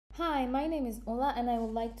Hi, my name is Ola and I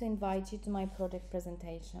would like to invite you to my project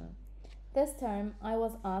presentation. This term, I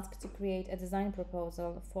was asked to create a design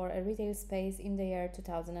proposal for a retail space in the year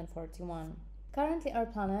 2041. Currently, our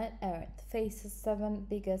planet Earth faces 7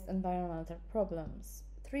 biggest environmental problems.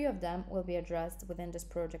 3 of them will be addressed within this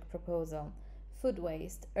project proposal: food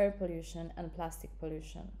waste, air pollution, and plastic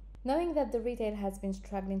pollution. Knowing that the retail has been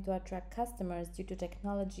struggling to attract customers due to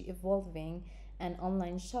technology evolving and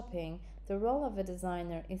online shopping, the role of a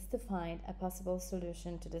designer is to find a possible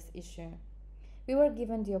solution to this issue. We were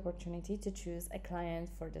given the opportunity to choose a client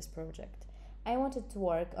for this project. I wanted to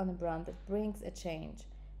work on a brand that brings a change,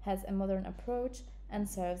 has a modern approach, and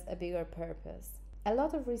serves a bigger purpose. A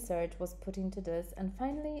lot of research was put into this, and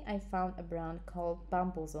finally I found a brand called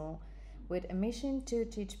Bamboozle with a mission to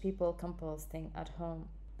teach people composting at home.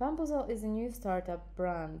 Bamboozle is a new startup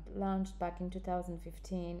brand launched back in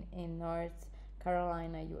 2015 in North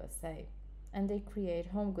Carolina, USA, and they create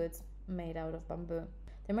home goods made out of bamboo.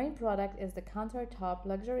 The main product is the countertop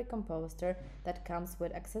luxury composter that comes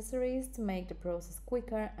with accessories to make the process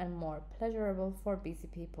quicker and more pleasurable for busy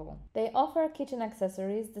people. They offer kitchen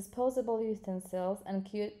accessories, disposable utensils, and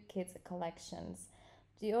cute kids collections.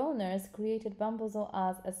 The owners created Bamboozle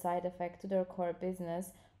as a side effect to their core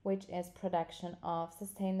business, which is production of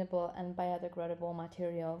sustainable and biodegradable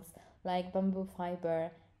materials like bamboo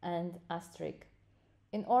fiber and astric.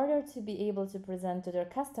 In order to be able to present to their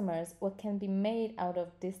customers what can be made out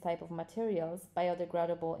of this type of materials,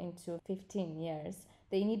 biodegradable into 15 years,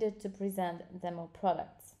 they needed to present demo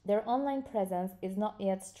products. Their online presence is not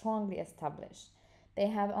yet strongly established. They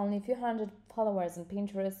have only a few hundred followers on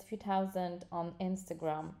Pinterest, a few thousand on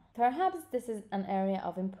Instagram. Perhaps this is an area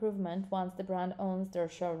of improvement once the brand owns their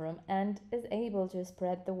showroom and is able to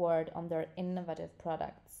spread the word on their innovative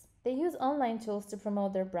products. They use online tools to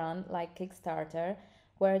promote their brand like Kickstarter,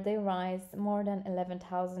 where they raised more than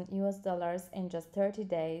 $11,000 in just 30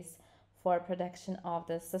 days for production of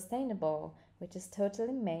the Sustainable, which is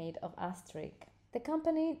totally made of astric. The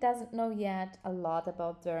company doesn't know yet a lot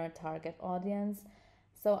about their target audience,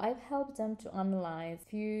 so I've helped them to analyze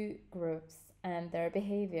few groups and their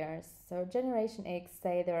behaviors. So Generation X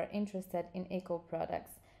say they are interested in eco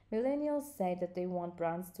products. Millennials say that they want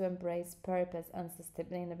brands to embrace purpose and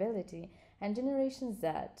sustainability, and Generation Z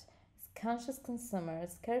conscious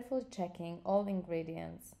consumers carefully checking all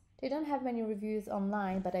ingredients. They don't have many reviews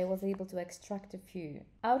online, but I was able to extract a few.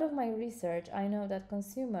 Out of my research, I know that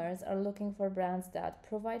consumers are looking for brands that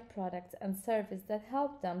provide products and services that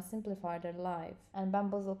help them simplify their life, and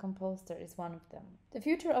Bamboozle Composter is one of them. The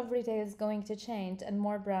future of retail is going to change, and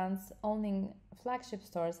more brands owning flagship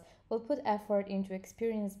stores will put effort into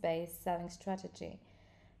experience-based selling strategy.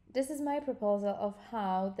 This is my proposal of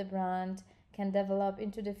how the brand can develop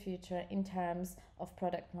into the future in terms of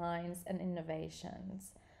product lines and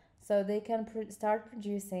innovations. So they can start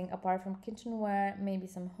producing, apart from kitchenware, maybe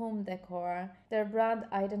some home decor. Their brand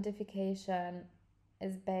identification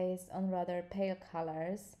is based on rather pale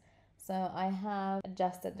colors. So I have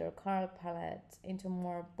adjusted their color palette into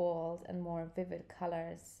more bold and more vivid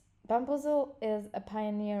colors. Bamboozle is a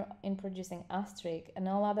pioneer in producing astric, and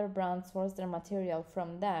all other brands source their material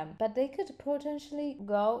from them. But they could potentially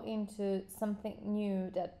go into something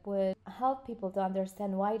new that would help people to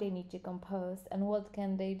understand why they need to compost and what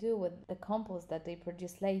can they do with the compost that they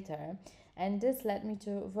produce later. And this led me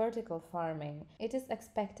to vertical farming. It is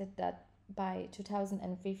expected that by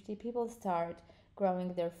 2050 people start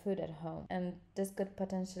growing their food at home, and this could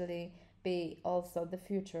potentially be also the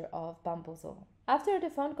future of Bamboozle. After the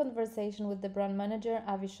phone conversation with the brand manager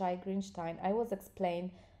Avishai Greenstein, I was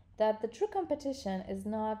explained that the true competition is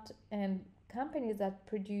not in companies that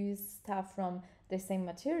produce stuff from the same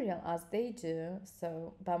material as they do,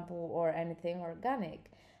 so bamboo or anything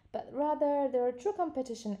organic, but rather their true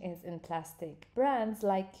competition is in plastic. Brands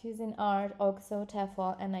like Cuisinart, Oxo,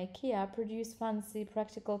 Tefal, and IKEA produce fancy,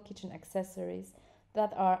 practical kitchen accessories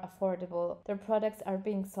that are affordable. Their products are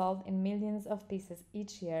being sold in millions of pieces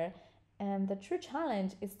each year, and the true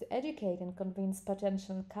challenge is to educate and convince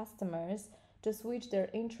potential customers to switch their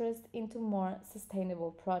interest into more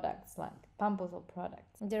sustainable products like Bamboozle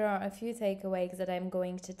products. There are a few takeaways that I'm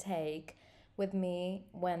going to take with me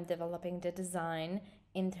when developing the design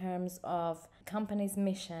in terms of company's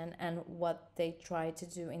mission and what they try to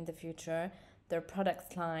do in the future, their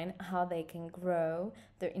products line, how they can grow,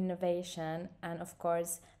 their innovation, and of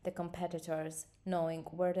course the competitors, knowing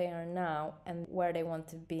where they are now and where they want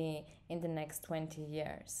to be in the next 20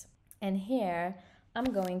 years. And here I'm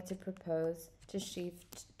going to propose to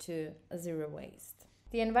shift to zero waste.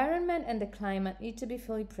 The environment and the climate need to be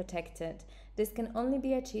fully protected. This can only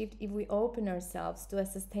be achieved if we open ourselves to a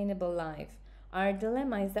sustainable life. Our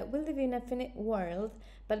dilemma is that we live in a finite world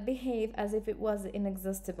but behave as if it was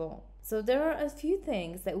inexhaustible. So there are a few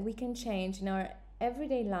things that we can change in our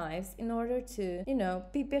everyday lives in order to,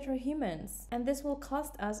 be better humans. And this will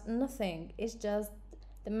cost us nothing. It's just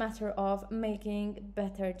the matter of making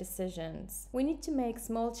better decisions. We need to make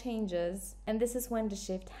small changes, and this is when the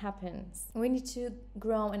shift happens. We need to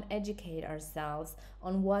grow and educate ourselves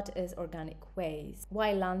on what is organic waste,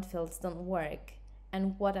 why landfills don't work,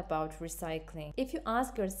 and what about recycling. If you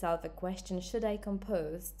ask yourself a question, should I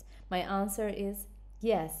compost? My answer is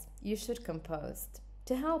yes, you should compost,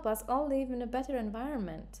 to help us all live in a better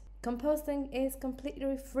environment. Composting is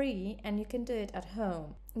completely free and you can do it at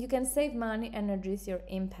home. You can save money and reduce your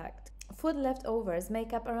impact. Food leftovers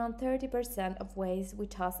make up around 30% of waste we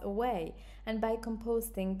toss away, and by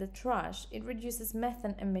composting the trash, it reduces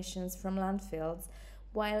methane emissions from landfills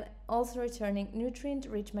while also returning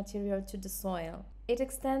nutrient-rich material to the soil. It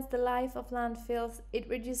extends the life of landfills, it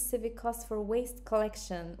reduces civic costs for waste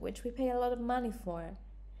collection, which we pay a lot of money for.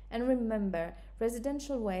 And remember,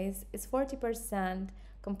 residential waste is 40%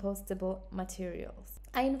 compostable materials.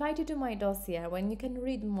 I invite you to my dossier when you can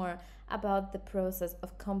read more about the process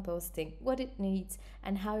of composting, what it needs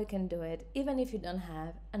and how you can do it, even if you don't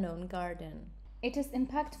have an own garden. It is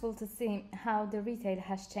impactful to see how the retail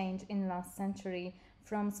has changed in the last century,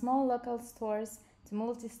 from small local stores to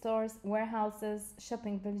multi-stores, warehouses,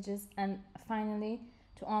 shopping villages, and finally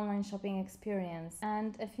to online shopping experience.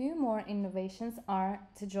 And a few more innovations are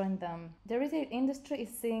to join them. The retail industry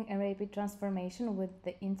is seeing a rapid transformation with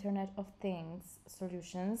the Internet of Things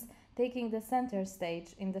solutions taking the center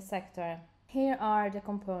stage in the sector. Here are the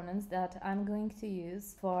components that I'm going to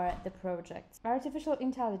use for the project. Artificial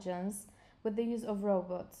intelligence with the use of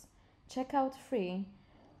robots. Checkout free,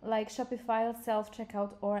 like Shopify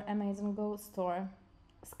self-checkout or Amazon Go store.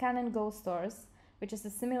 Scan and Go stores, which is a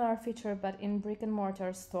similar feature but in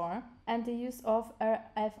brick-and-mortar store, and the use of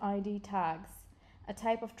RFID tags, a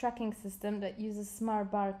type of tracking system that uses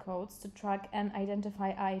smart barcodes to track and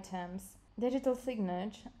identify items. Digital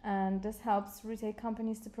signage, and this helps retail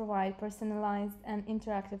companies to provide personalized and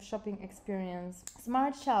interactive shopping experience.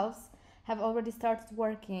 Smart shelves have already started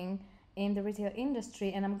working in the retail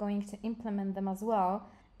industry, and I'm going to implement them as well.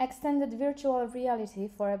 Extended virtual reality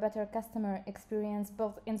for a better customer experience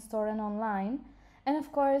both in store and online. And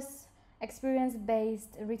of course,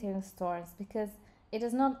 experience-based retail stores, because it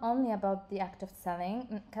is not only about the act of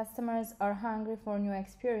selling. Customers are hungry for new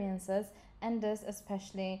experiences, and this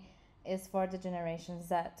especially is for the Generation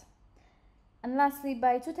Z. And lastly,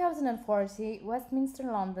 by 2040, Westminster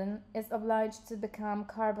London is obliged to become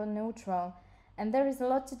carbon neutral, and there is a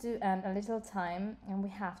lot to do and a little time, and we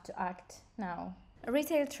have to act now.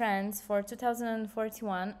 Retail trends for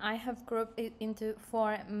 2041, I have grouped it into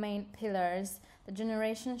 4 main pillars: the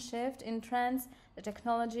generation shift in trends, the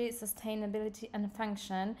technology, sustainability and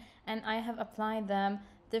function, and I have applied them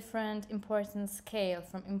different importance scale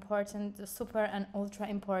from important to super and ultra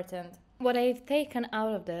important. What I've taken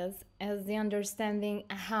out of this is the understanding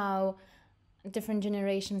how different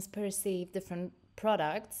generations perceive different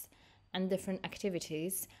products and different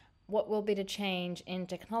activities, what will be the change in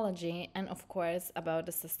technology, and of course about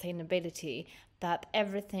the sustainability, that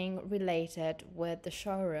everything related with the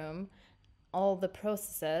showroom, all the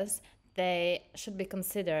processes, they should be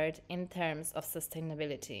considered in terms of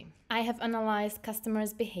sustainability. I have analyzed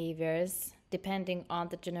customers' behaviors depending on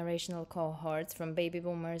the generational cohorts from baby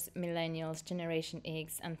boomers, millennials, Generation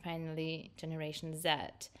X, and finally Generation Z.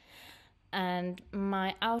 And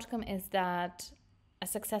my outcome is that a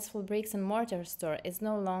successful bricks and mortar store is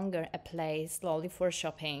no longer a place solely for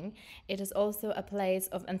shopping. It is also a place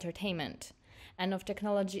of entertainment and of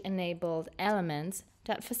technology-enabled elements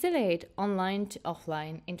that facilitate online to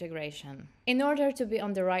offline integration. In order to be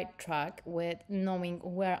on the right track with knowing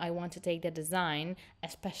where I want to take the design,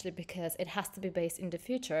 especially because it has to be based in the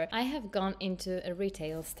future, I have gone into a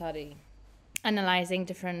retail study, analyzing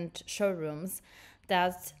different showrooms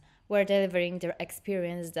that were delivering their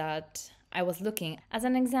experience that I was looking. As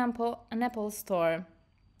an example, an Apple store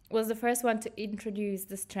was the first one to introduce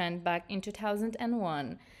this trend back in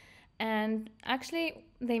 2001. And actually,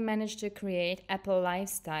 they managed to create Apple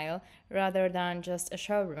lifestyle rather than just a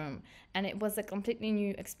showroom. And it was a completely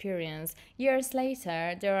new experience. Years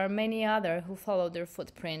later, there are many others who followed their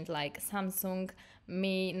footprint, like Samsung,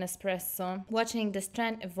 Me, Nespresso. Watching this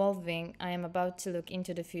trend evolving, I am about to look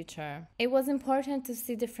into the future. It was important to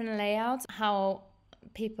see different layouts, how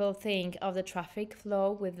people think of the traffic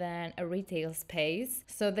flow within a retail space.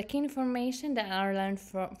 So the key information that I learned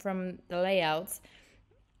from the layouts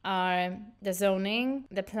are the zoning,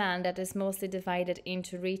 the plan that is mostly divided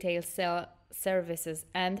into retail services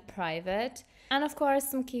and private, And of course,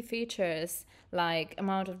 some key features like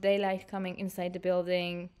amount of daylight coming inside the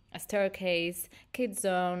building, a staircase, kids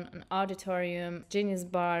zone, an auditorium, genius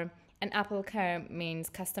bar, and Apple Care means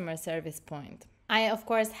customer service point. I, of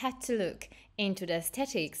course, had to look into the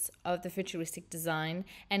aesthetics of the futuristic design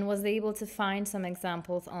and was able to find some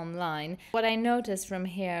examples online. What I noticed from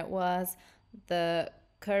here was the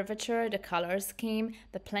curvature, the color scheme,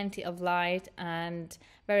 the plenty of light, and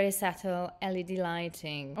very subtle LED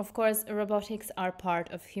lighting. Of course, robotics are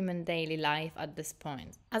part of human daily life at this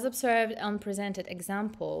point. As observed on presented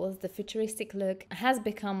examples, the futuristic look has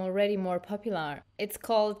become already more popular. It's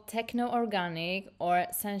called techno-organic or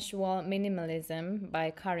sensual minimalism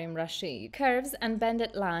by Karim Rashid. Curves and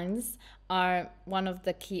bended lines are one of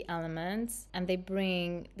the key elements, and they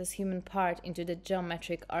bring this human part into the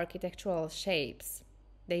geometric architectural shapes.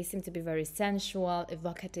 They seem to be very sensual,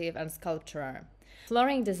 evocative, and sculptural.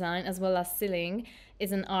 Flooring design, as well as ceiling,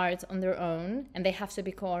 is an art on their own, and they have to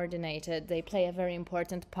be coordinated. They play a very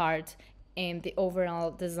important part in the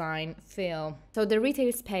overall design feel. So the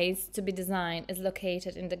retail space to be designed is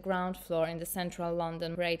located in the ground floor in the central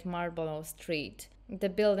London Great Marlborough Street. The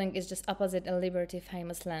building is just opposite a Liberty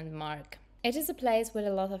famous landmark. It is a place with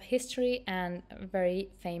a lot of history and very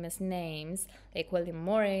famous names like William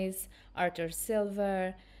Morris, Arthur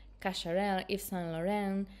Silver, Cacharel, Yves Saint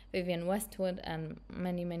Laurent, Vivienne Westwood, and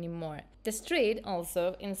many, many more. The street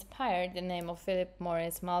also inspired the name of Philip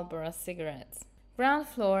Morris Marlboro cigarettes. Ground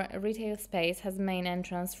floor retail space has main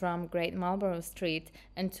entrance from Great Marlborough Street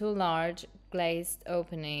and two large glazed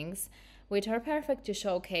openings, which are perfect to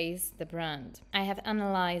showcase the brand. I have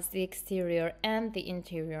analyzed the exterior and the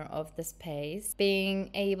interior of the space,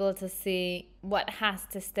 being able to see what has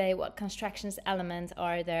to stay, what constructions elements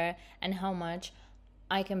are there, and how much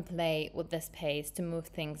I can play with the space to move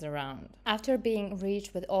things around. After being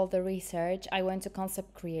reached with all the research, I went to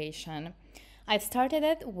concept creation. I've started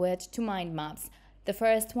it with two mind maps. The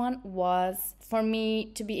first one was for me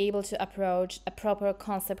to be able to approach a proper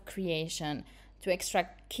concept creation, to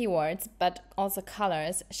extract keywords, but also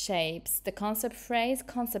colors, shapes, the concept phrase,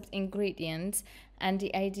 concept ingredients, and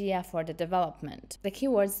the idea for the development. The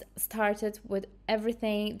keywords started with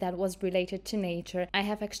everything that was related to nature. I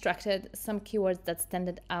have extracted some keywords that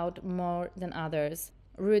stand out more than others.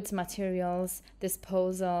 Roots, materials,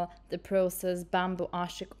 disposal, the process, bamboo,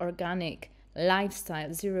 ashik, organic,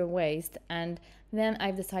 lifestyle, zero waste, and then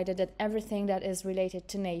I've decided that everything that is related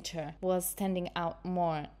to nature was standing out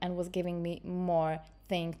more and was giving me more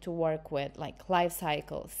thing to work with, like life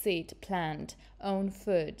cycle, seed, plant, own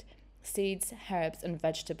food, seeds, herbs, and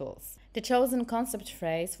vegetables. The chosen concept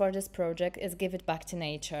phrase for this project is "give it back to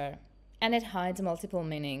nature," and it hides multiple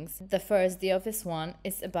meanings. The first, the obvious one,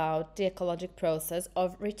 is about the ecologic process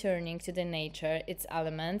of returning to the nature its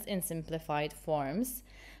elements in simplified forms.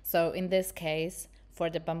 So in this case, for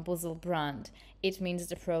the Bamboozle brand, it means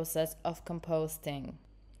the process of composting.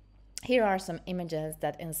 Here are some images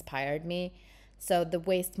that inspired me. So the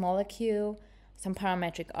waste molecule, some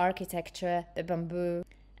parametric architecture, the bamboo,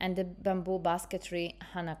 and the bamboo basketry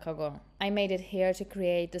Hanakago. I made it here to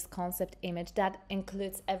create this concept image that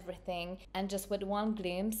includes everything, and just with one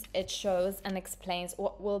glimpse it shows and explains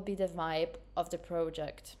what will be the vibe of the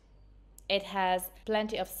project. It has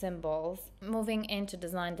plenty of symbols. Moving into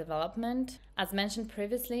design development, as mentioned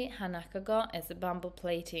previously, Hanakago is a bamboo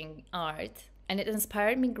plating art, and it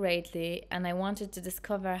inspired me greatly, and I wanted to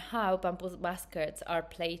discover how bamboo baskets are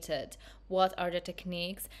plated, what are the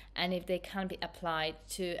techniques, and if they can be applied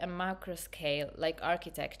to a macro scale like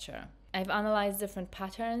architecture. I've analyzed different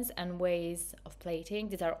patterns and ways of plating.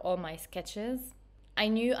 These are all my sketches. I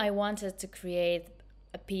knew I wanted to create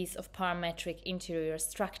a piece of parametric interior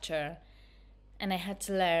structure, and I had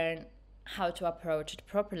to learn how to approach it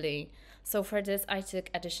properly. So for this, I took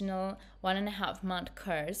additional 1.5-month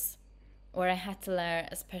course where I had to learn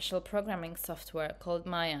a special programming software called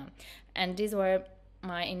Maya. And these were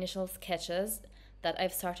my initial sketches that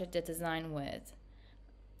I've started the design with.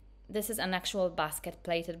 This is an actual basket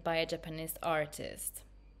plated by a Japanese artist.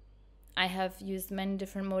 I have used many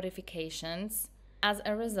different modifications. As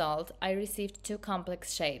a result, I received two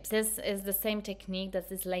complex shapes. This is the same technique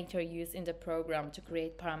that is later used in the program to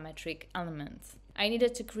create parametric elements. I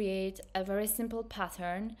needed to create a very simple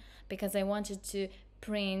pattern because I wanted to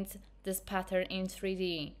print this pattern in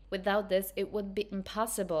 3D. Without this, it would be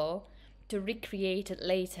impossible to recreate it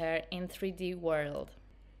later in 3D world.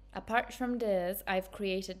 Apart from this, I've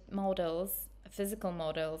created models, physical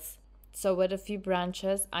models. So with a few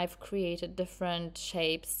branches, I've created different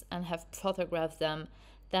shapes and have photographed them,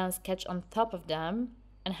 then sketched on top of them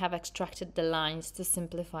and have extracted the lines to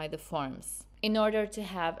simplify the forms. In order to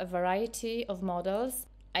have a variety of models,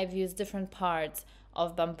 I've used different parts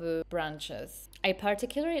of bamboo branches. I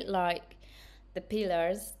particularly like the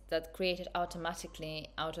pillars that created automatically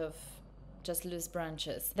out of just loose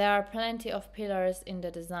branches. There are plenty of pillars in the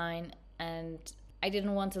design, and I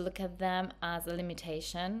didn't want to look at them as a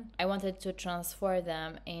limitation. I wanted to transform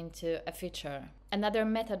them into a feature. Another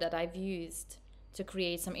method that I've used to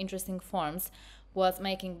create some interesting forms was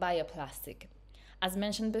making bioplastic. As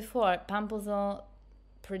mentioned before, Bamboozle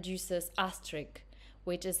produces astric,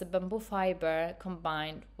 which is a bamboo fiber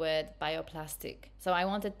combined with bioplastic. So I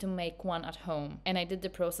wanted to make one at home, and I did the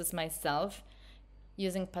process myself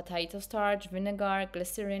using potato starch, vinegar,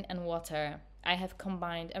 glycerin, and water. I have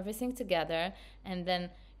combined everything together and then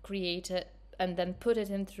put it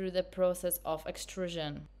in through the process of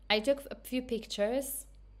extrusion. I took a few pictures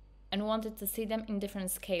and wanted to see them in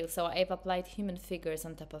different scales, so I've applied human figures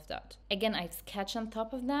on top of that. Again, I've sketched on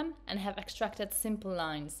top of them and have extracted simple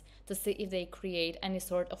lines to see if they create any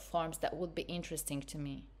sort of forms that would be interesting to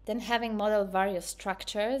me. Then, having modeled various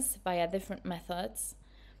structures via different methods,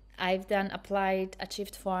 I've then applied a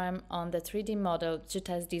shift form on the 3D model to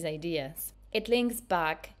test these ideas. It links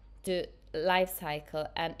back to life cycle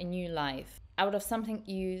and a new life. Out of something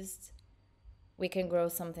used, we can grow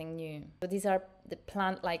something new. So these are the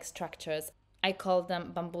plant-like structures. I call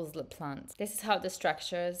them Bamboozle plants. This is how the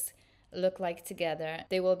structures look like together.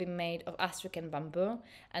 They will be made of astric and bamboo,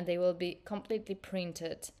 and they will be completely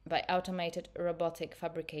printed by automated robotic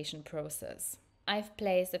fabrication process. I've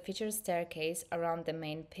placed a featured staircase around the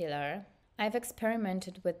main pillar. I've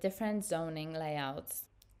experimented with different zoning layouts.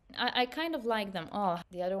 I kind of like them all.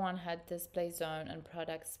 The other one had display zone and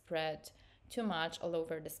product spread too much all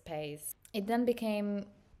over the space. It then became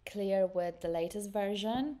clear with the latest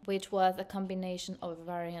version, which was a combination of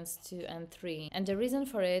variants 2 and 3. And the reason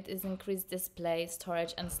for it is increased display,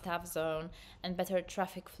 storage and staff zone, and better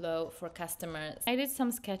traffic flow for customers. I did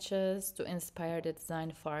some sketches to inspire the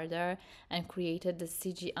design further and created the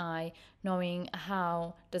CGI, knowing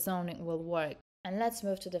how the zoning will work. And let's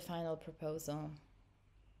move to the final proposal.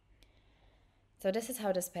 So this is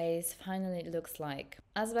how the space finally looks like.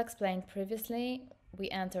 As we explained previously, we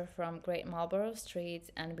enter from Great Marlborough Street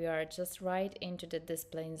and we are just right into the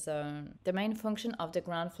display zone. The main function of the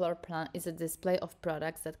ground floor plan is a display of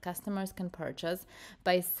products that customers can purchase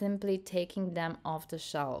by simply taking them off the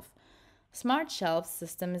shelf. Smart Shelf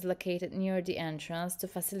system is located near the entrance to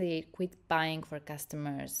facilitate quick buying for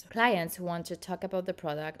customers. Clients who want to talk about the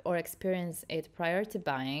product or experience it prior to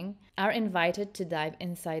buying are invited to dive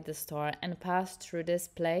inside the store and pass through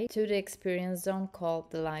display to the experience zone called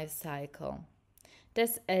the life cycle.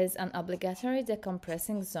 This is an obligatory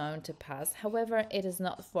decompressing zone to pass, however, it is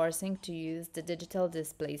not forcing to use the digital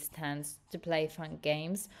display stands to play fun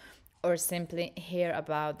games or simply hear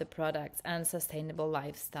about the products and sustainable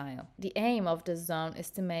lifestyle. The aim of the zone is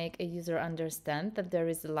to make a user understand that there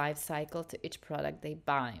is a life cycle to each product they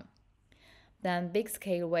buy. Then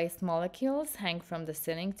big-scale waste molecules hang from the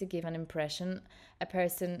ceiling to give an impression a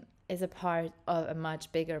person is a part of a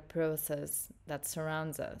much bigger process that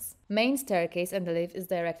surrounds us. Main staircase and the lift is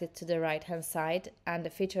directed to the right-hand side and the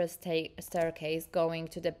featured staircase going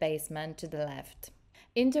to the basement to the left.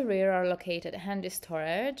 In the rear are located handy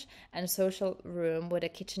storage and social room with a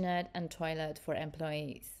kitchenette and toilet for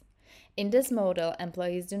employees. In this model,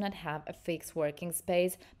 employees do not have a fixed working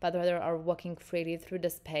space, but rather are walking freely through the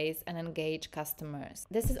space and engage customers.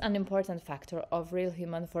 This is an important factor of real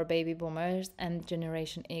human for baby boomers and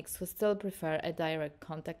Generation X who still prefer a direct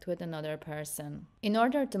contact with another person. In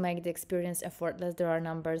order to make the experience effortless, there are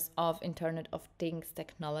numbers of Internet of Things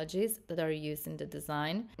technologies that are used in the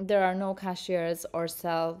design. There are no cashiers or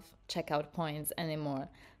self-checkout points anymore.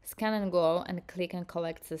 Scan and go and click and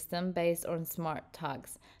collect system based on smart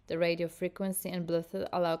tags. The radio frequency and Bluetooth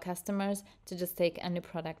allow customers to just take any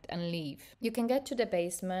product and leave. You can get to the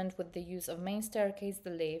basement with the use of main staircase, the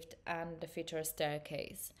lift, and the feature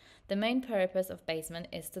staircase. The main purpose of basement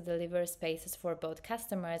is to deliver spaces for both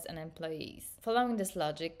customers and employees. Following this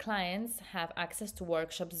logic, clients have access to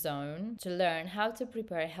workshop zone to learn how to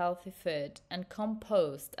prepare healthy food and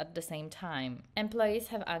compost at the same time. Employees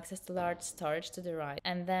have access to large storage to the right,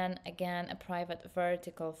 and then again a private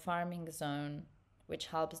vertical farming zone, which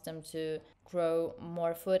helps them to grow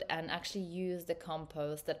more food and actually use the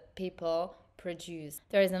compost that people produce.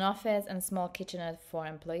 There is an office and small kitchenette for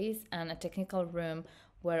employees and a technical room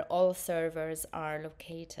where all servers are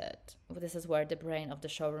located. This is where the brain of the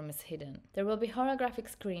showroom is hidden. There will be holographic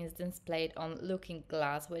screens displayed on looking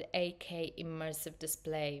glass with 8K immersive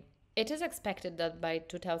display. It is expected that by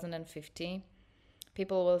 2050,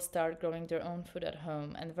 People will start growing their own food at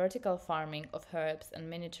home, and vertical farming of herbs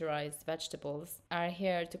and miniaturized vegetables are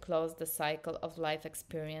here to close the cycle of life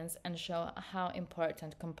experience and show how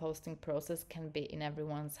important composting process can be in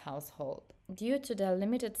everyone's household. Due to the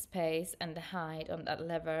limited space and the height on that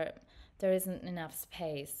lever, there isn't enough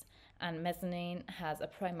space, and mezzanine has a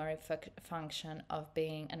primary function of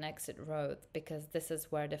being an exit road because this is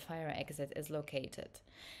where the fire exit is located.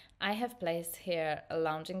 I have placed here a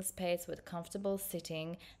lounging space with comfortable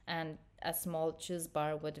sitting and a small juice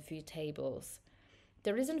bar with view tables.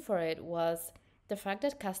 The reason for it was the fact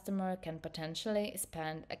that customer can potentially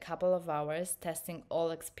spend a couple of hours testing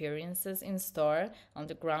all experiences in store on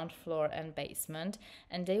the ground floor and basement,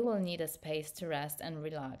 and they will need a space to rest and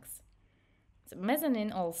relax. The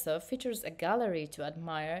mezzanine also features a gallery to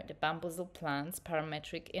admire the Bamboozle plant's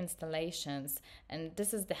parametric installations, and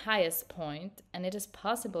this is the highest point, and it is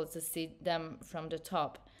possible to see them from the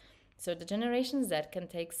top. So the Generation Z can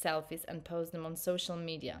take selfies and post them on social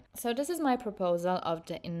media. So this is my proposal of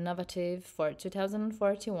the innovative for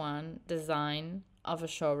 2041 design of a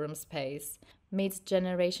showroom space. Meets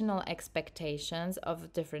generational expectations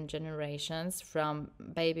of different generations from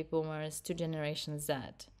baby boomers to Generation Z.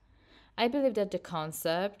 I believe that the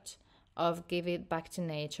concept of give it back to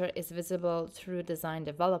nature is visible through design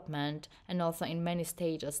development and also in many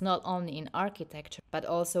stages, not only in architecture, but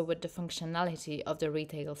also with the functionality of the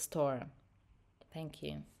retail store. Thank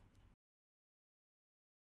you.